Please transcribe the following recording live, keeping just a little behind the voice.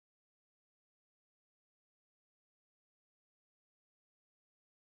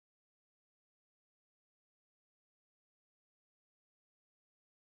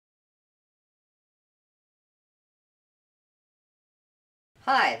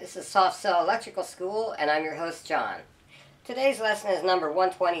Hi, this is Soft Cell Electrical School, and I'm your host, John. Today's lesson is number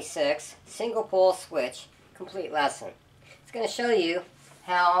 126, Single Pole Switch, complete lesson. It's going to show you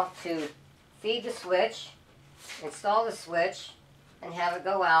how to feed the switch, install the switch, and have it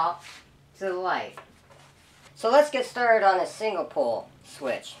go out to the light. So let's get started on a single pole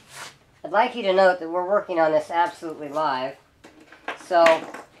switch. I'd like you to note that we're working on this absolutely live. So,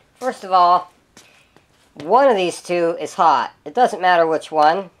 first of all, one of these two is hot. It doesn't matter which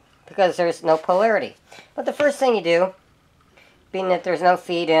one because there's no polarity. But the first thing you do, being that there's no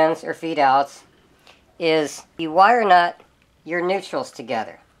feed-ins or feed-outs, is you wire nut your neutrals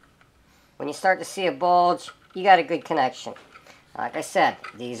together. When you start to see a bulge, you got a good connection. Like I said,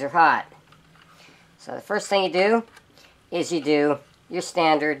 these are hot. So the first thing you do is you do your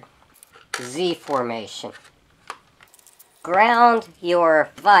standard Z formation. Ground your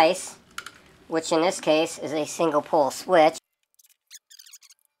vise, which in this case is a single pole switch.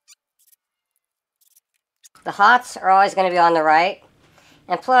 The hots are always going to be on the right,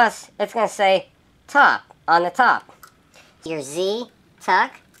 and plus it's going to say top on the top. Your Z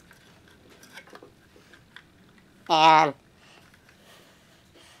tuck, and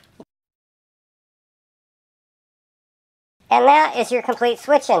that is your complete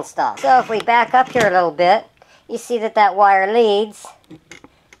switch install. So if we back up here a little bit, you see that that wire leads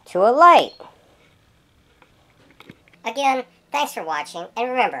to a light. Again, thanks for watching, and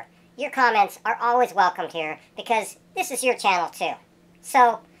remember, your comments are always welcomed here because this is your channel too.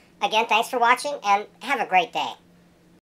 So, again, thanks for watching, and have a great day.